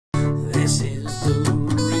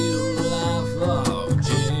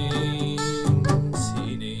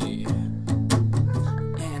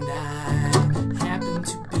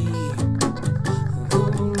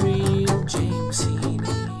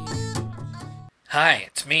Hi,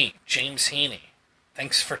 it's me, James Heaney.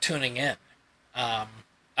 Thanks for tuning in. Um,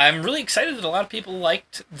 I'm really excited that a lot of people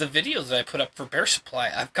liked the video that I put up for Bear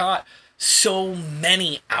Supply. I've got so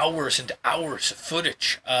many hours and hours of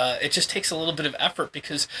footage. It just takes a little bit of effort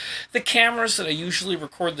because the cameras that I usually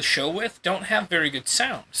record the show with don't have very good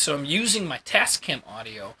sound. So I'm using my Tascam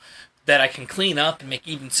audio that I can clean up and make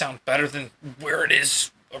even sound better than where it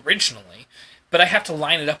is originally, but I have to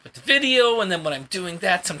line it up with the video, and then when I'm doing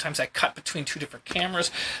that, sometimes I cut between two different cameras.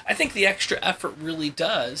 I think the extra effort really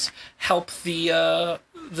does help the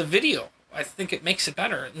video. I think it makes it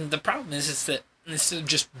better. And the problem is that instead of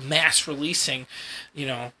just mass releasing, you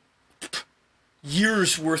know,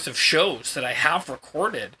 years worth of shows that I have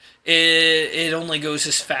recorded, it only goes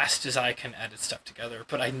as fast as I can edit stuff together,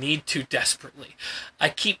 but I need to desperately. I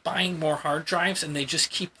keep buying more hard drives and they just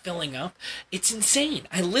keep filling up. It's insane.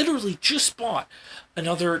 I literally just bought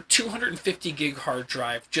another 250 gig hard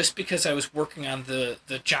drive just because I was working on the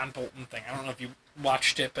John Bolton thing. I don't know if you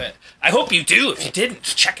watched it, but I hope you do. If you didn't,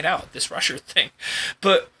 check it out, this Rusher thing.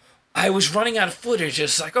 But I was running out of footage.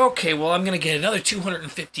 It's like, okay, well, I'm going to get another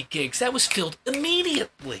 250 gigs. That was filled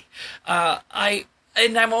immediately. And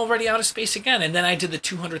I'm already out of space again. And then I did the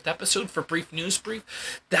 200th episode for Brief News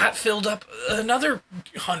Brief. That filled up another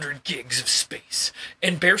 100 gigs of space.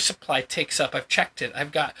 And Bear Supply takes up, I've checked it,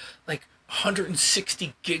 I've got like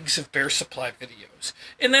 160 gigs of Bear Supply videos.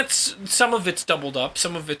 And that's, some of it's doubled up,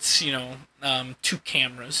 some of it's, two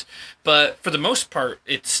cameras. But for the most part,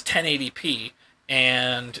 it's 1080p.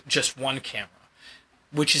 And just one camera,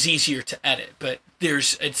 which is easier to edit. But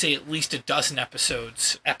there's, I'd say, at least a dozen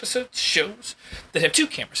shows that have two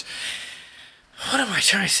cameras. What am I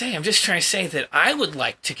trying to say? I'm just trying to say that I would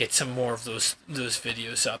like to get some more of those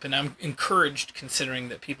videos up, and I'm encouraged considering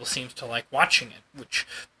that people seem to like watching it, which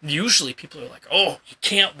usually people are like, oh, you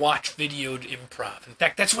can't watch videoed improv. In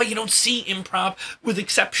fact, that's why you don't see improv, with the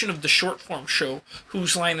exception of the short form show,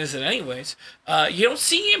 Whose Line Is It Anyways? You don't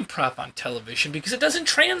see improv on television because it doesn't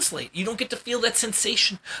translate. You don't get to feel that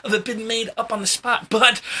sensation of it being made up on the spot.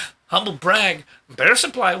 But humble brag, Bear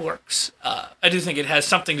Supply works. I do think it has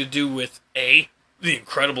something to do with A, the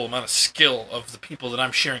incredible amount of skill of the people that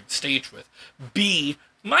I'm sharing the stage with. B,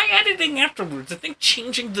 my editing afterwards. I think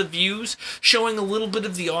changing the views, showing a little bit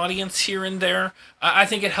of the audience here and there, I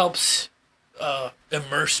think it helps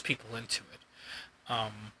immerse people into it.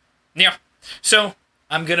 Yeah, so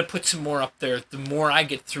I'm going to put some more up there. The more I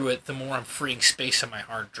get through it, the more I'm freeing space on my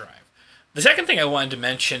hard drive. The second thing I wanted to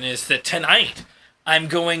mention is that tonight I'm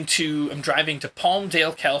driving to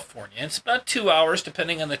Palmdale, California. It's about 2 hours,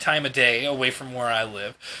 depending on the time of day, away from where I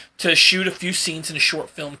live, to shoot a few scenes in a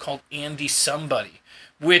short film called Andy Somebody,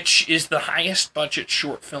 which is the highest budget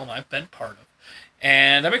short film I've been part of.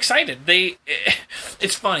 And I'm excited.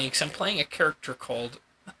 It's funny, because I'm playing a character called,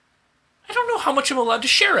 I don't know how much I'm allowed to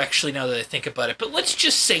share, actually, now that I think about it, but let's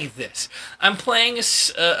just say this. I'm playing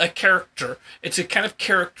a character. It's a kind of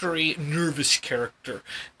character-y, nervous character.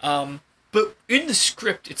 But in the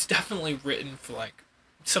script, it's definitely written for, like,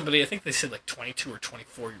 somebody, I think they said, like, 22 or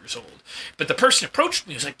 24 years old. But the person approached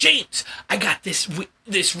me and was like, James, I got this.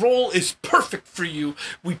 This role is perfect for you.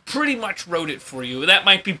 We pretty much wrote it for you. That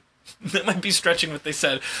might be stretching what they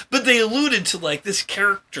said, but they alluded to, like, this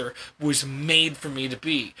character was made for me to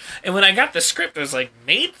be. And when I got the script, I was like,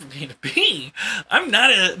 made for me to be?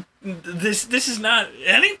 This is not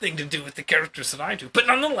anything to do with the characters that I do. But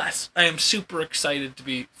nonetheless, I am super excited to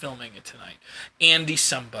be filming it tonight. Andy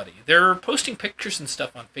Somebody. They're posting pictures and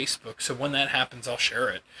stuff on Facebook, so when that happens, I'll share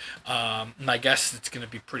it. My guess it's going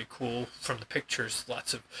to be pretty cool from the pictures.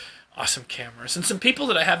 Lots of awesome cameras, and some people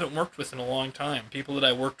that I haven't worked with in a long time, people that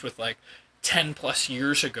I worked with like 10 plus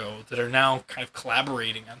years ago that are now kind of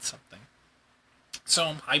collaborating on something. So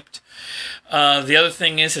I'm hyped. The other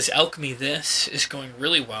thing is Alchemy This is going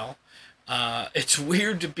really well. It's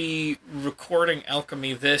weird to be recording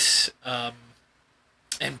Alchemy This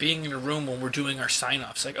and being in a room when we're doing our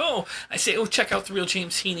sign-offs. Like, I say, check out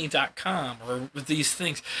therealjamesheaney.com or these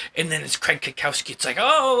things. And then it's Craig Kikowski. It's like,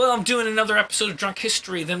 I'm doing another episode of Drunk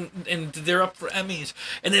History. And they're up for Emmys.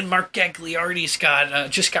 And then Mark Gagliardi's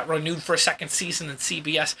just got renewed for a second season in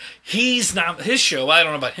CBS. His show, I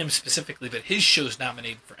don't know about him specifically, but his show's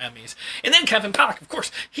nominated for Emmys. And then Kevin Pollak, of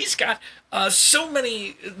course, he's got so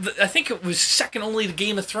many, I think it was second only to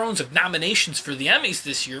Game of Thrones of nominations for the Emmys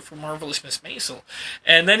this year for Marvelous Miss Maisel.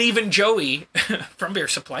 And then even Joey from Bear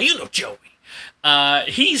Supply, Joey.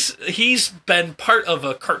 He's been part of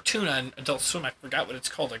a cartoon on Adult Swim. I forgot what it's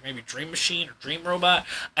called, like maybe Dream Machine or Dream Robot.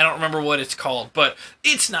 I don't remember what it's called, but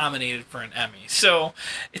it's nominated for an Emmy. So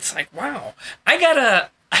it's like, wow. I gotta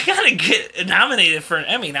I gotta get nominated for an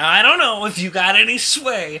Emmy. Now, I don't know if you got any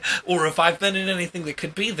sway or if I've been in anything that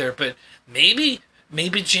could be there, but maybe,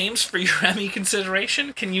 James, for your Emmy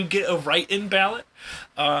consideration, can you get a write-in ballot?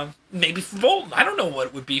 Maybe for Bolton. I don't know what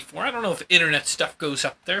it would be for. I don't know if internet stuff goes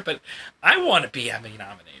up there, but I want to be Emmy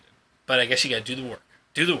nominated. But I guess you gotta do the work.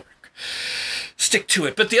 Do the work. Stick to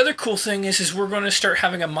it. But the other cool thing is we're going to start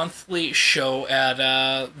having a monthly show at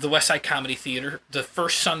the West Side Comedy Theater the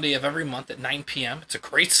first Sunday of every month at 9 p.m. It's a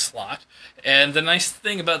great slot. And the nice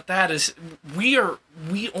thing about that is we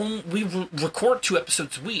record 2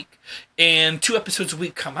 episodes a week, and 2 episodes a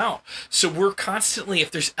week come out. So we're constantly, if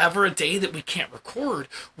there's ever a day that we can't record,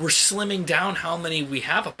 we're slimming down how many we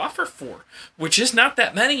have a buffer for, which is not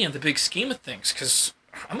that many in the big scheme of things, because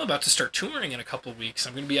I'm about to start touring in a couple of weeks.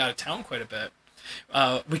 I'm going to be out of town quite a bit.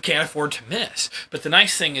 We can't afford to miss. But the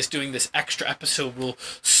nice thing is doing this extra episode will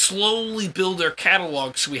slowly build our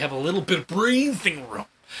catalog so we have a little bit of breathing room.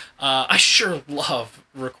 I sure love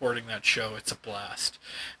recording that show. It's a blast.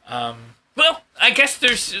 Well, I guess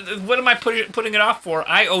there's... What am I putting it off for?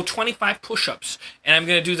 I owe 25 push-ups, and I'm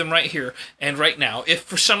going to do them right here and right now. If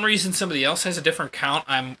for some reason somebody else has a different count,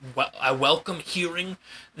 I welcome hearing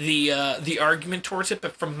the argument towards it,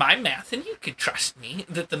 but from my math, and you can trust me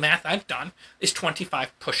that the math I've done is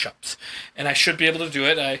 25 push-ups, and I should be able to do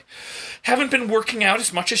it. I haven't been working out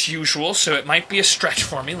as much as usual, so it might be a stretch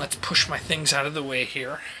for me. Let's push my things out of the way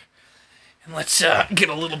here, and let's get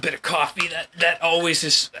a little bit of coffee. That always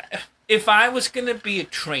is... If I was going to be a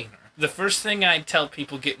trainer, the first thing I'd tell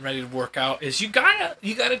people getting ready to work out is you gotta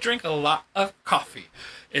drink a lot of coffee.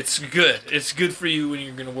 It's good. It's good for you when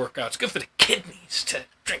you're going to work out. It's good for the kidneys to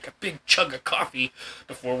drink a big chug of coffee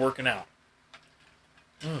before working out.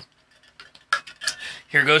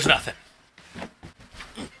 Here goes nothing.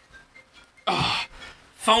 Oh,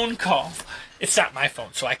 phone call. It's not my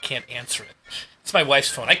phone, so I can't answer it. It's my wife's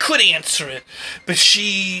phone. I could answer it, but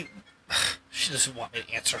she doesn't want me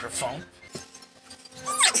to answer her phone.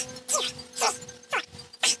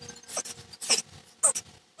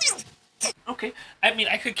 Okay, I mean,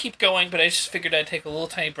 I could keep going, but I just figured I'd take a little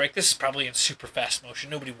tiny break. This is probably in super fast motion.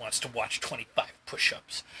 Nobody wants to watch 25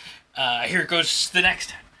 push-ups. Here goes the next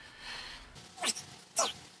time.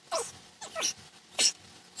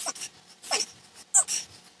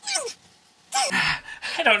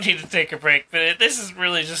 I don't need to take a break, but this is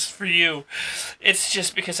really just for you. It's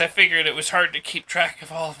just because I figured it was hard to keep track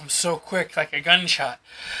of all of them so quick, like a gunshot.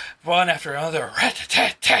 One after another.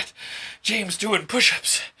 Rat-tat-tat. James doing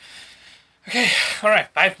push-ups. Okay, alright,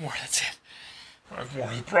 5 more, that's it. 5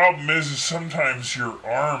 more. The problem is sometimes your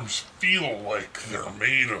arms feel like they're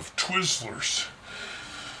made of Twizzlers.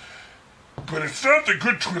 But it's not the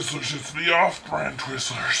good Twizzlers, it's the off-brand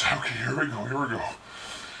Twizzlers. Okay, here we go.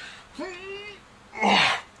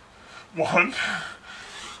 1,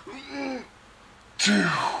 2,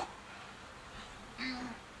 3,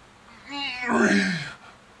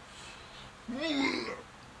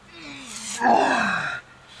 4,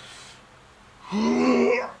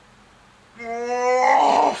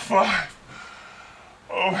 5.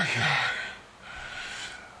 Oh my God.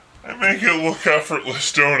 I make it look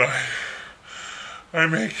effortless, don't I? I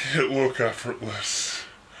make it look effortless.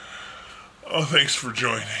 Oh, thanks for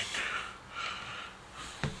joining.